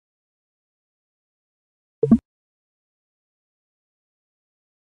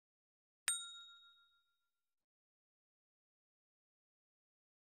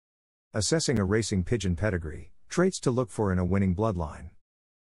Assessing a racing pigeon pedigree, traits to look for in a winning bloodline.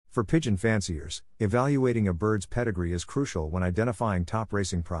 For pigeon fanciers, evaluating a bird's pedigree is crucial when identifying top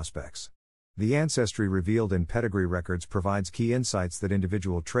racing prospects. The ancestry revealed in pedigree records provides key insights that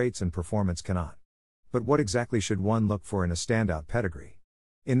individual traits and performance cannot. But what exactly should one look for in a standout pedigree?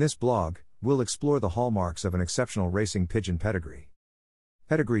 In this blog, we'll explore the hallmarks of an exceptional racing pigeon pedigree.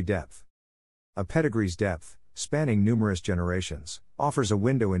 Pedigree depth. A pedigree's depth, spanning numerous generations, offers a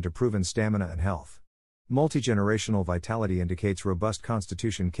window into proven stamina and health. Multi-generational vitality indicates robust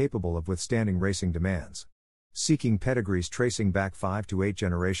constitution capable of withstanding racing demands. Seeking pedigrees tracing back 5 to 8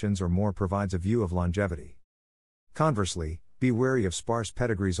 generations or more provides a view of longevity. Conversely, be wary of sparse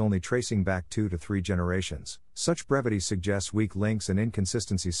pedigrees only tracing back 2 to 3 generations. Such brevity suggests weak links and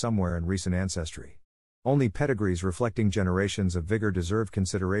inconsistency somewhere in recent ancestry. Only pedigrees reflecting generations of vigor deserve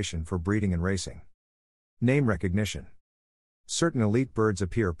consideration for breeding and racing. Name recognition. Certain elite birds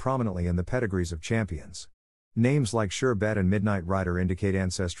appear prominently in the pedigrees of champions. Names like Sure Bet and Midnight Rider indicate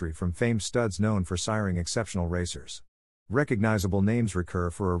ancestry from famed studs known for siring exceptional racers. Recognizable names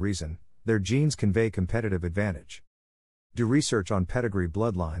recur for a reason: their genes convey competitive advantage. Do research on pedigree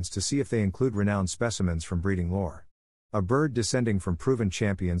bloodlines to see if they include renowned specimens from breeding lore. A bird descending from proven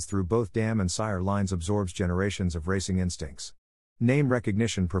champions through both dam and sire lines absorbs generations of racing instincts. Name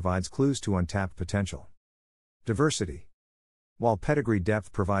recognition provides clues to untapped potential. Diversity. While pedigree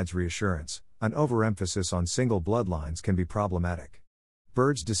depth provides reassurance, an overemphasis on single bloodlines can be problematic.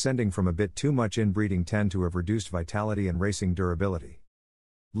 Birds descending from a bit too much inbreeding tend to have reduced vitality and racing durability.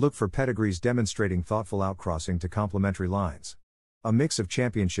 Look for pedigrees demonstrating thoughtful outcrossing to complementary lines. A mix of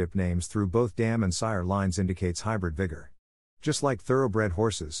championship names through both dam and sire lines indicates hybrid vigor. Just like thoroughbred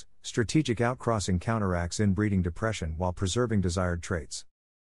horses, strategic outcrossing counteracts inbreeding depression while preserving desired traits.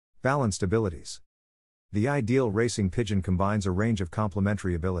 Balanced abilities. The ideal racing pigeon combines a range of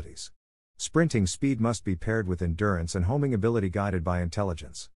complementary abilities. Sprinting speed must be paired with endurance and homing ability guided by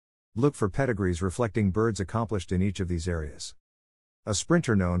intelligence. Look for pedigrees reflecting birds accomplished in each of these areas. A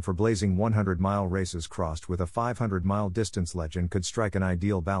sprinter known for blazing 100-mile races crossed with a 500-mile distance legend could strike an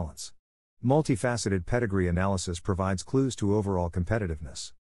ideal balance. Multifaceted pedigree analysis provides clues to overall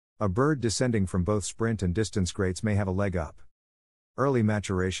competitiveness. A bird descending from both sprint and distance greats may have a leg up. Early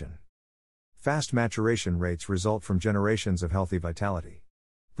maturation. Fast maturation rates result from generations of healthy vitality.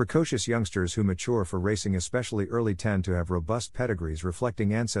 Precocious youngsters who mature for racing especially early tend to have robust pedigrees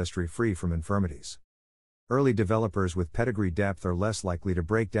reflecting ancestry free from infirmities. Early developers with pedigree depth are less likely to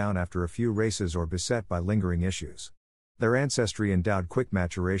break down after a few races or beset by lingering issues. Their ancestry endowed quick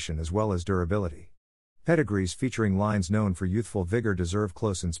maturation as well as durability. Pedigrees featuring lines known for youthful vigor deserve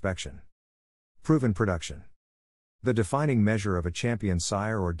close inspection. Proven production. The defining measure of a champion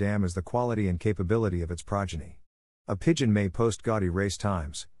sire or dam is the quality and capability of its progeny. A pigeon may post gaudy race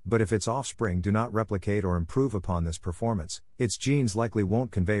times, but if its offspring do not replicate or improve upon this performance, its genes likely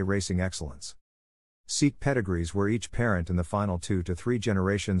won't convey racing excellence. Seek pedigrees where each parent in the final 2 to 3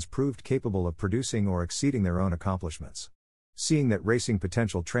 generations proved capable of producing or exceeding their own accomplishments. Seeing that racing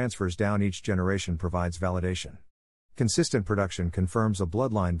potential transfers down each generation provides validation. Consistent production confirms a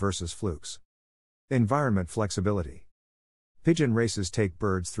bloodline versus flukes. Environment flexibility. Pigeon races take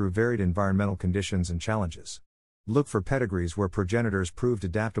birds through varied environmental conditions and challenges. Look for pedigrees where progenitors proved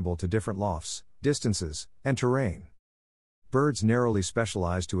adaptable to different lofts, distances, and terrain. Birds narrowly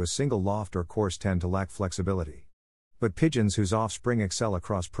specialized to a single loft or course tend to lack flexibility. But pigeons whose offspring excel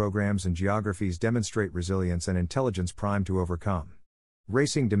across programs and geographies demonstrate resilience and intelligence primed to overcome.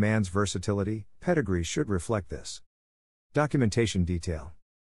 Racing demands versatility, pedigrees should reflect this. Documentation detail.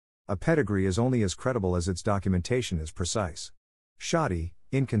 A pedigree is only as credible as its documentation is precise. Shoddy,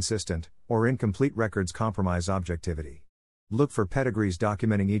 inconsistent, or incomplete records compromise objectivity. Look for pedigrees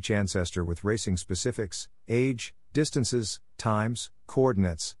documenting each ancestor with racing specifics, age, distances, times,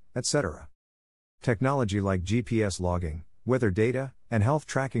 coordinates, etc. Technology like GPS logging, weather data, and health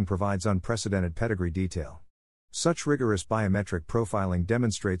tracking provides unprecedented pedigree detail. Such rigorous biometric profiling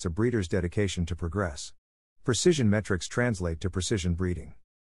demonstrates a breeder's dedication to progress. Precision metrics translate to precision breeding.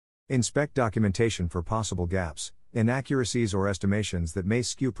 Inspect documentation for possible gaps, inaccuracies or estimations that may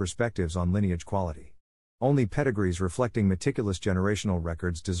skew perspectives on lineage quality. Only pedigrees reflecting meticulous generational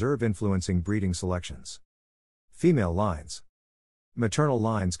records deserve influencing breeding selections. Female lines. Maternal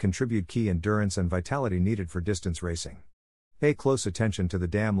lines contribute key endurance and vitality needed for distance racing. Pay close attention to the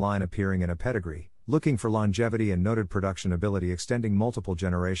dam line appearing in a pedigree, looking for longevity and noted production ability extending multiple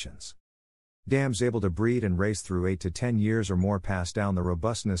generations. Dams able to breed and race through 8 to 10 years or more pass down the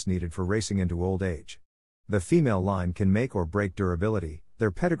robustness needed for racing into old age. The female line can make or break durability,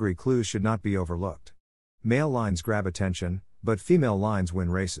 their pedigree clues should not be overlooked. Male lines grab attention, but female lines win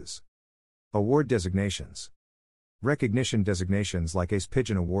races. Award designations. Recognition designations like Ace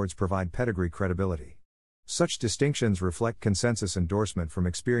Pigeon Awards provide pedigree credibility. Such distinctions reflect consensus endorsement from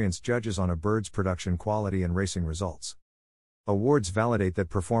experienced judges on a bird's production quality and racing results. Awards validate that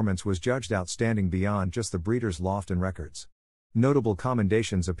performance was judged outstanding beyond just the breeder's loft and records. Notable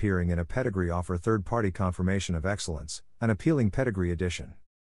commendations appearing in a pedigree offer third-party confirmation of excellence, an appealing pedigree addition.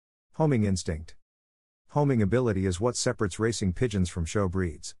 Homing instinct. Homing ability is what separates racing pigeons from show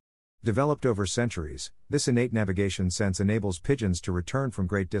breeds. Developed over centuries, this innate navigation sense enables pigeons to return from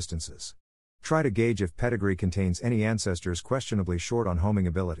great distances. Try to gauge if pedigree contains any ancestors questionably short on homing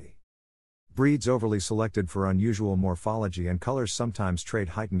ability. Breeds overly selected for unusual morphology and colors sometimes trade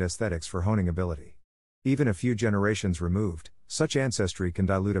heightened aesthetics for homing ability. Even a few generations removed, such ancestry can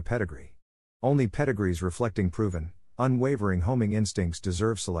dilute a pedigree. Only pedigrees reflecting proven, unwavering homing instincts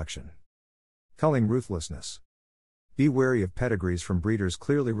deserve selection. Culling ruthlessness. Be wary of pedigrees from breeders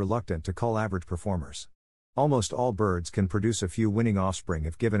clearly reluctant to cull average performers. Almost all birds can produce a few winning offspring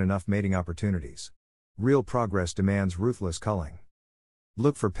if given enough mating opportunities. Real progress demands ruthless culling.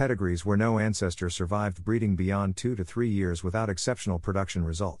 Look for pedigrees where no ancestor survived breeding beyond 2 to 3 years without exceptional production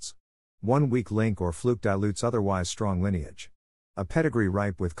results. One weak link or fluke dilutes otherwise strong lineage. A pedigree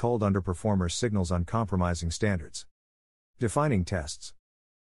ripe with culled underperformers signals uncompromising standards. Defining tests.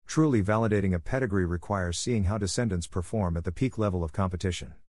 Truly validating a pedigree requires seeing how descendants perform at the peak level of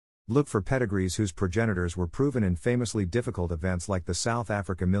competition. Look for pedigrees whose progenitors were proven in famously difficult events like the South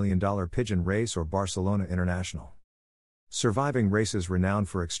Africa $1 Million Pigeon Race or Barcelona International. Surviving races renowned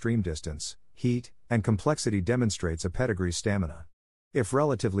for extreme distance, heat, and complexity demonstrates a pedigree's stamina. If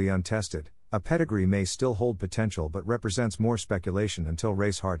relatively untested, a pedigree may still hold potential but represents more speculation until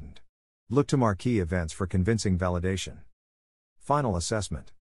race hardened. Look to marquee events for convincing validation. Final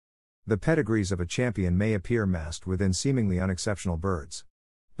assessment. The pedigrees of a champion may appear masked within seemingly unexceptional birds.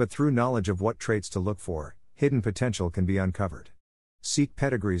 But through knowledge of what traits to look for, hidden potential can be uncovered. Seek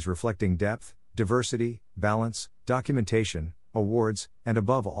pedigrees reflecting depth, diversity, balance, documentation, awards, and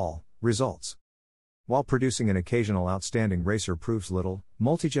above all, results. While producing an occasional outstanding racer proves little,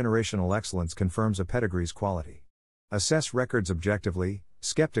 multi-generational excellence confirms a pedigree's quality. Assess records objectively,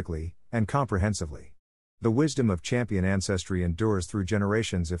 skeptically, and comprehensively. The wisdom of champion ancestry endures through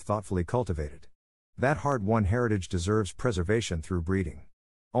generations if thoughtfully cultivated. That hard-won heritage deserves preservation through breeding.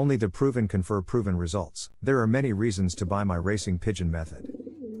 Only the proven confer proven results. There are many reasons to buy my racing pigeon method.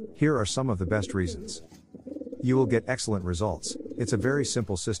 Here are some of the best reasons. You will get excellent results. It's a very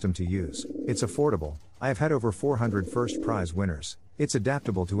simple system to use. It's affordable. I have had over 400 first prize winners. It's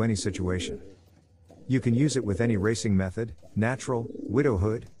adaptable to any situation. You can use it with any racing method, natural,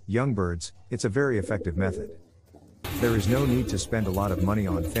 widowhood, young birds. It's a very effective method. There is no need to spend a lot of money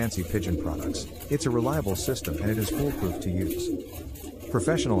on fancy pigeon products. It's a reliable system and it is foolproof to use.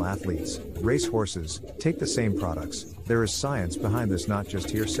 Professional athletes, race horses, take the same products. There is science behind this, not just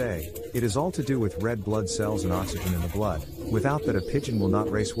hearsay. It is all to do with red blood cells and oxygen in the blood. Without that, a pigeon will not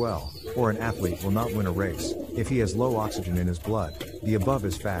race well, or an athlete will not win a race. If he has low oxygen in his blood, the above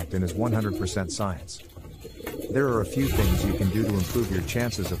is fact and is 100% science. There are a few things you can do to improve your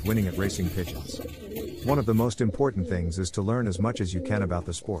chances of winning at racing pigeons. One of the most important things is to learn as much as you can about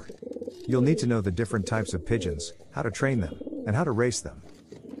the sport. You'll need to know the different types of pigeons, how to train them, and how to race them.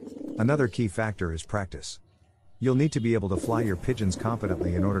 Another key factor is practice. You'll need to be able to fly your pigeons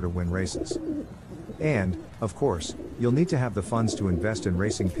competently in order to win races. And, of course, you'll need to have the funds to invest in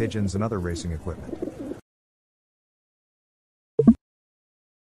racing pigeons and other racing equipment.